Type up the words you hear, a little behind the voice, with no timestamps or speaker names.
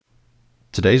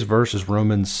Today's verse is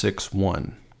Romans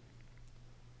 6:1.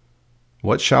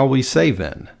 What shall we say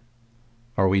then?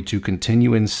 Are we to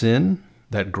continue in sin,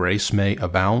 that grace may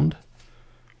abound?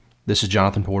 This is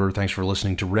Jonathan Porter. Thanks for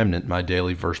listening to Remnant, my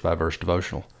daily verse-by-verse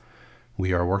devotional.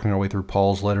 We are working our way through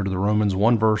Paul's letter to the Romans,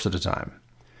 one verse at a time.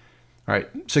 All right,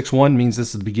 6:1 means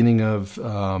this is the beginning of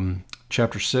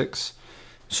chapter 6.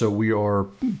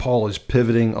 So Paul is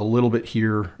pivoting a little bit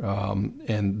here,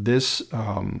 and this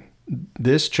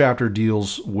chapter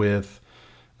deals with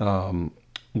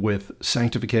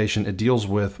sanctification. It deals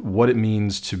with what it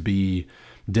means to be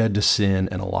dead to sin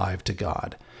and alive to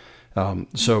God.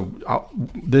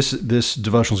 This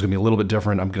devotional is going to be a little bit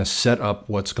different. I'm going to set up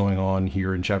what's going on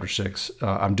here in chapter 6.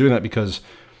 I'm doing that because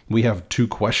we have two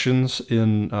questions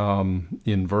in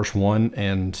verse 1,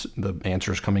 and the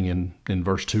answer is coming in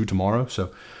verse 2 tomorrow.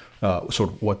 So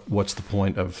sort of what's the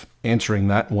point of answering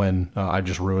that when I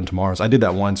just ruined tomorrow's? I did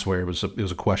that once where it was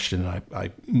a question and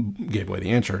I gave away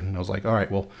the answer, and I was like, all right,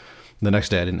 well, the next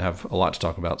day I didn't have a lot to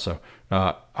talk about, so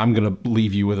I'm going to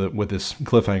leave you with this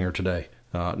cliffhanger today.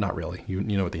 Not really, you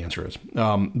know what the answer is,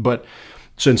 but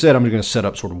so instead I'm going to set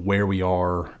up sort of where we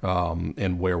are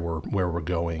and where we're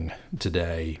going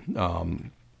today.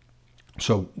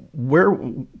 So where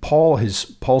Paul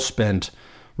spent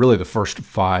really the first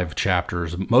 5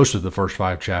 chapters, most of the first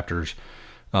 5 chapters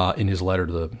in his letter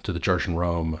to the church in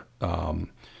Rome,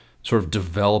 sort of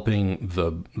developing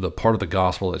the part of the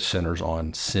gospel that centers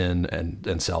on sin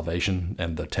and salvation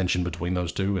and the tension between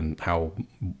those two and how,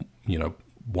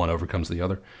 one overcomes the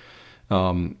other.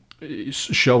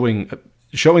 Showing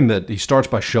that he starts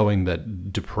by showing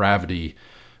that depravity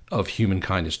of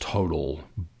humankind is total,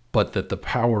 but that the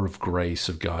power of grace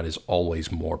of God is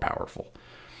always more powerful.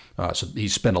 So he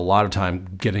spent a lot of time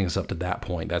getting us up to that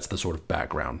point. That's the sort of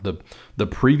background. The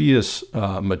previous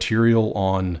material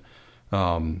on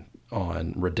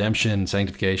redemption,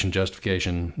 sanctification,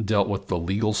 justification dealt with the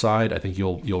legal side. I think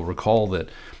you'll recall that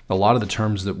a lot of the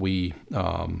terms that we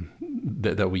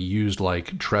used,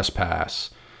 like trespass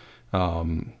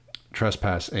and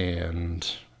trespass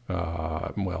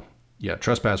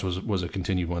was a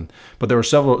continued one, but there were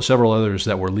several others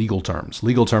that were legal terms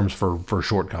for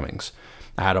shortcomings.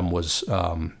 Adam was,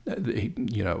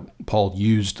 Paul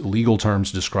used legal terms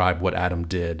to describe what Adam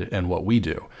did and what we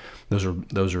do. Those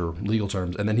are legal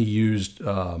terms. And then he used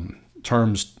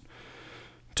terms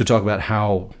to talk about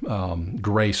how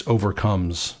grace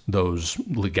overcomes those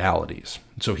legalities.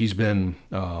 So he's been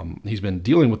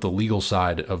dealing with the legal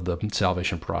side of the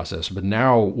salvation process, but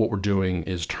now what we're doing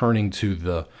is turning to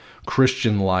the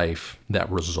Christian life that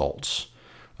results,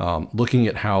 looking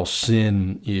at how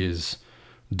sin is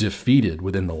defeated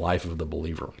within the life of the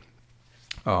believer.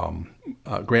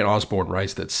 Grant Osborne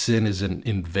writes that sin is an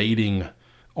invading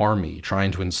army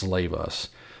trying to enslave us,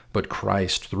 but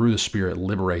Christ, through the Spirit,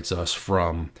 liberates us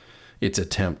from its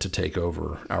attempt to take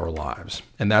over our lives.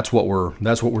 And that's what we're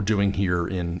doing here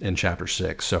in chapter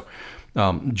 6. So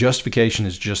justification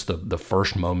is just the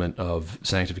first moment of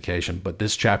sanctification, but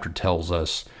this chapter tells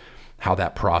us how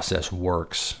that process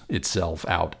works itself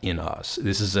out in us.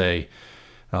 This is a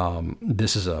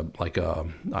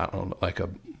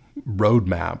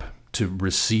roadmap to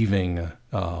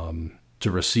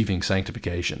receiving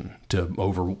sanctification,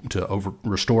 to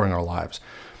restoring our lives.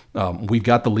 We've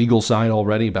got the legal side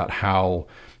already about how,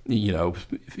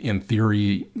 in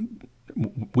theory,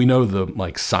 we know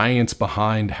the science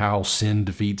behind how sin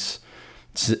defeats,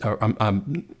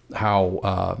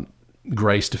 how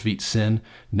grace defeats sin.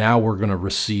 Now we're going to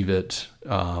receive it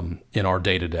in our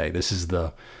day to day. This is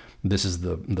the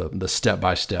step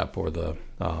by step, or this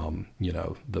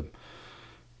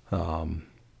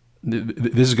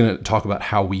is going to talk about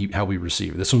how we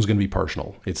receive. This one's going to be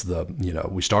personal. It's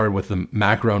we started with the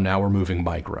macro, now we're moving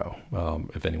micro.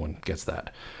 If anyone gets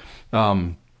that.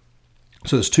 So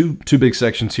there's two big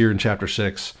sections here in chapter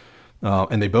 6,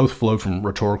 and they both flow from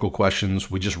rhetorical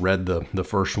questions. We just read the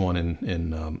first one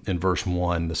in verse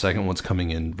 1. The second one's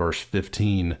coming in verse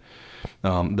 15.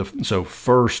 The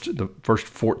first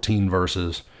 14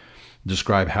 verses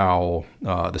describe how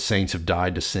the saints have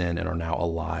died to sin and are now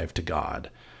alive to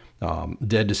God.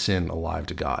 Dead to sin, alive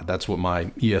to God. That's what my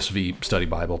ESV study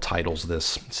Bible titles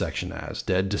this section as: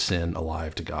 dead to sin,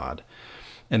 alive to God.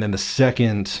 And then the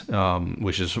second,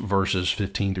 which is verses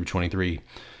 15 through 23,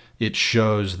 it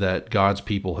shows that God's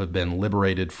people have been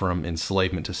liberated from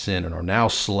enslavement to sin and are now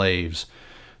slaves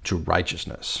to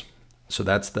righteousness. So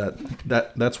that's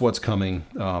what's coming.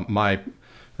 My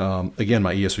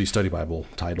ESV study Bible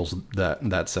titles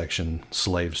that section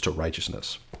 "Slaves to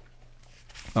Righteousness."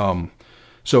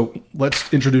 So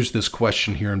let's introduce this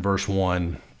question here in verse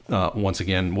 1. Once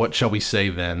again, what shall we say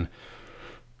then?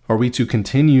 Are we to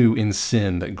continue in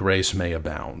sin that grace may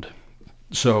abound?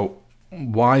 So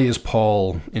why is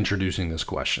Paul introducing this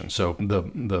question? So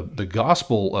the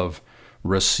gospel of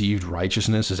received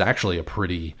righteousness is actually a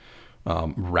pretty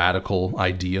radical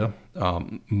idea.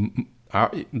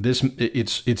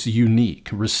 It's unique.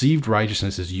 Received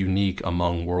righteousness is unique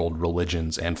among world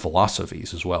religions and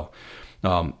philosophies as well.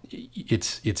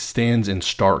 It stands in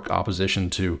stark opposition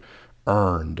to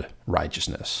earned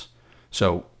righteousness.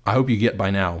 So I hope you get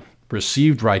by now,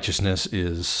 received righteousness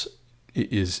is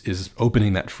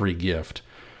opening that free gift.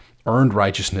 Earned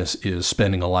righteousness is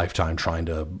spending a lifetime trying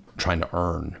to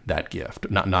earn that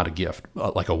gift, not a gift,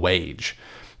 like a wage.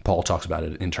 Paul talks about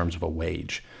it in terms of a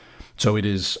wage. So it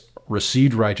is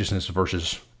received righteousness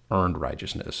versus earned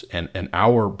righteousness, and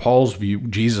Paul's view,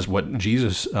 what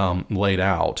Jesus laid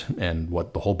out, and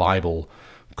what the whole Bible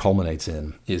culminates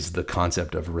in, is the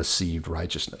concept of received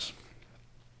righteousness.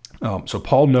 So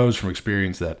Paul knows from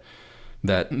experience that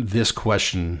this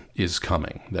question is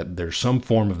coming, that there's some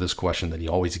form of this question that he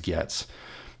always gets.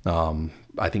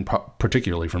 I think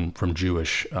particularly from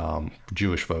Jewish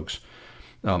folks.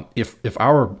 If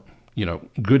our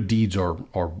good deeds are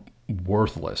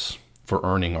worthless for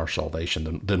earning our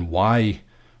salvation, then why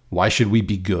should we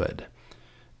be good?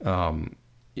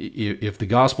 If the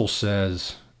gospel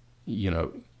says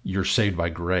you're saved by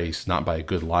grace, not by a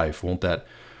good life, won't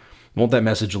that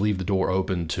message leave the door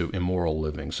open to immoral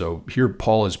living? So here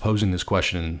Paul is posing this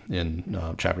question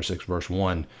in chapter 6, verse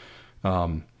 1.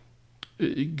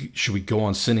 Should we go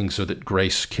on sinning so that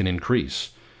grace can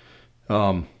increase?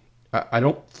 I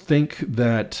don't think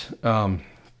that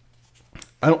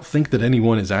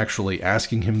anyone is actually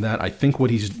asking him that. I think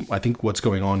what's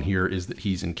going on here is that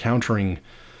he's encountering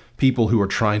people who are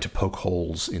trying to poke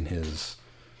holes in his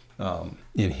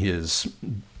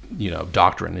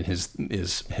doctrine, in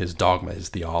his dogma, his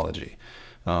theology.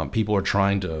 People are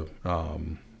trying to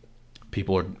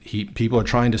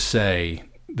say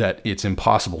that it's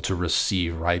impossible to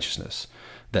receive righteousness,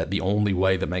 that the only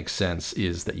way that makes sense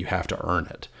is that you have to earn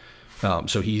it.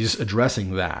 So he's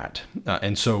addressing that,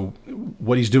 and so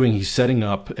what he's doing, he's setting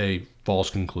up a false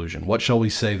conclusion. What shall we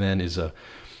say then is a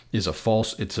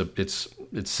false. It's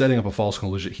setting up a false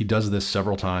conclusion. He does this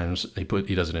several times. He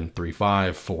does it in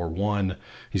 3:5, 4:1.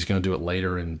 He's going to do it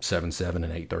later in 7:7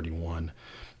 and 8:31.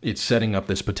 It's setting up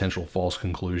this potential false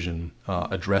conclusion,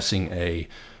 addressing an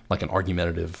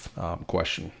argumentative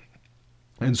question.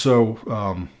 And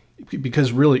so,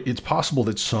 because really, it's possible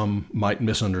that some might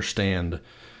misunderstand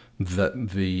that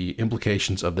the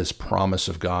implications of this promise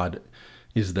of God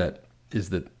is that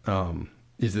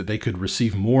they could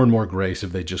receive more and more grace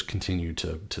if they just continue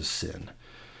to sin.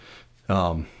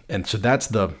 And so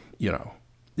that's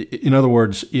in other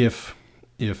words, if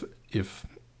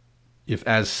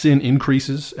as sin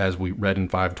increases, as we read in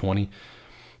 5:20,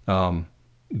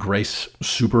 grace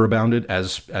superabounded.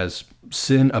 As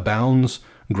sin abounds,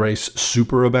 grace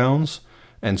superabounds.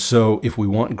 And so if we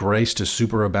want grace to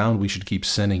superabound, we should keep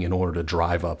sinning in order to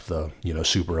drive up the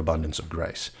superabundance of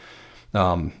grace.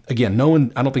 Again,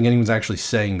 I don't think anyone's actually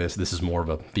saying this. This is more of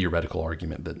a theoretical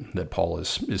argument that Paul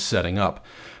is setting up.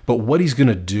 But what he's going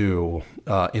to do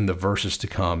in the verses to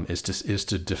come is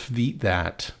to defeat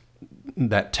that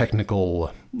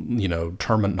technical,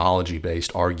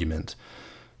 terminology-based argument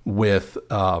with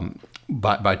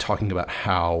by talking about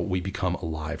how we become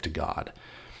alive to God.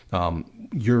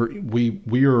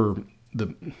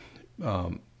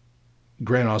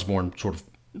 Grant Osborne sort of,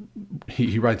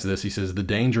 he writes this. He says, the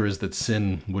danger is that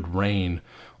sin would reign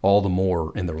all the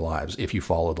more in their lives if you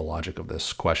follow the logic of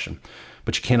this question.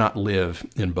 But you cannot live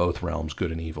in both realms,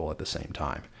 good and evil, at the same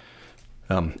time.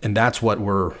 And that's what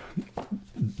we're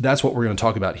going to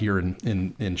talk about here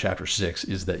in chapter 6,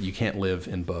 is that you can't live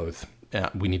in both.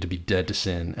 We need to be dead to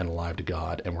sin and alive to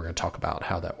God, and we're going to talk about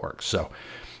how that works. So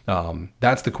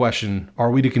that's the question.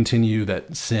 Are we to continue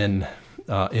that sin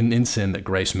in sin, that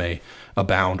grace may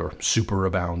abound or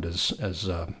superabound,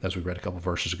 as we read a couple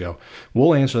verses ago?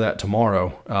 We'll answer that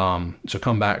tomorrow. So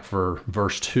come back for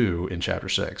verse 2 in chapter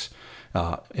 6.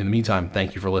 In the meantime,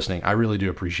 thank you for listening. I really do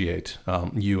appreciate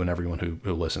you and everyone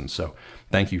who listens. So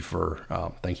thank you for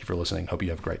listening. Hope you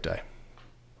have a great day.